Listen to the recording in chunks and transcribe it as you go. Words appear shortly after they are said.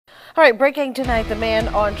All right, breaking tonight, the man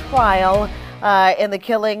on trial in the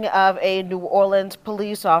killing of a New Orleans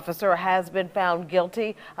police officer has been found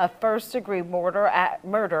guilty of first-degree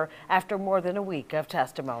murder after more than a week of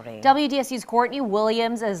testimony. WDSU's Courtney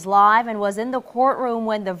Williams is live and was in the courtroom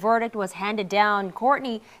when the verdict was handed down.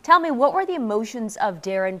 Courtney, tell me, what were the emotions of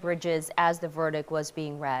Darren Bridges as the verdict was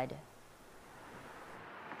being read?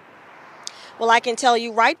 Well, I can tell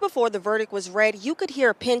you right before the verdict was read, you could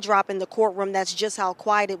hear a pin drop in the courtroom. That's just how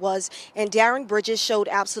quiet it was. And Darren Bridges showed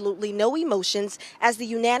absolutely no emotions as the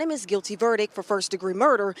unanimous guilty verdict for first-degree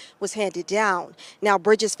murder was handed down. Now,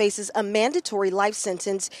 Bridges faces a mandatory life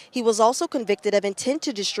sentence. He was also convicted of intent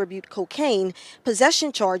to distribute cocaine,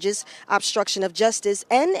 possession charges, obstruction of justice,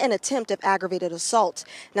 and an attempt of aggravated assault.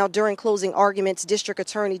 Now, during closing arguments, District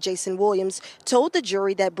Attorney Jason Williams told the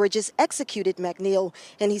jury that Bridges executed McNeil,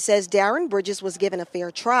 and he says Darren Bridges was given a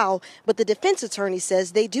fair trial, but the defense attorney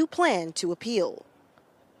says they do plan to appeal.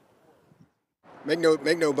 Make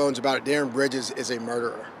no bones about it, Darren Bridges is a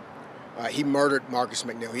murderer. He murdered Marcus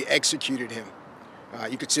McNeil. He executed him.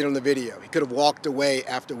 You could see it on the video. He could have walked away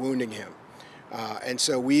after wounding him. And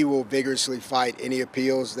so we will vigorously fight any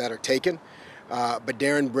appeals that are taken, but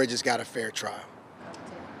Darren Bridges got a fair trial.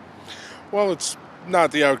 Well, it's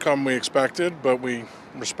not the outcome we expected, but we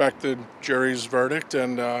respected jury's verdict,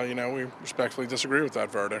 and we respectfully disagree with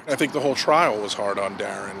that verdict. I think the whole trial was hard on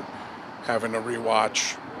Darren, having to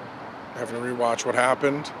rewatch what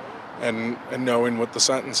happened, and knowing what the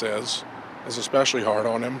sentence is especially hard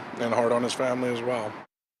on him and hard on his family as well.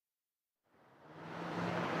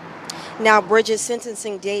 Now, Bridges'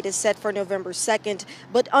 sentencing date is set for November 2nd,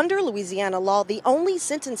 but under Louisiana law, the only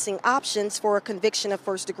sentencing options for a conviction of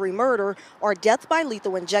first-degree murder are death by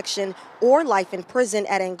lethal injection or life in prison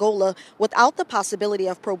at Angola without the possibility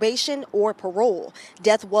of probation or parole.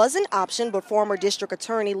 Death was an option, but former District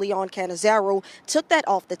Attorney Leon Canizaro took that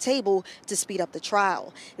off the table to speed up the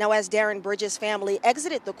trial. Now, as Darren Bridges' family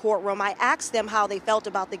exited the courtroom, I asked them how they felt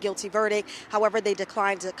about the guilty verdict. However, they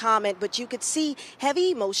declined to comment, but you could see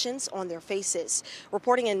heavy emotions on their faces.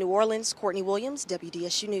 Reporting in New Orleans, Courtney Williams,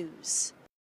 WDSU News.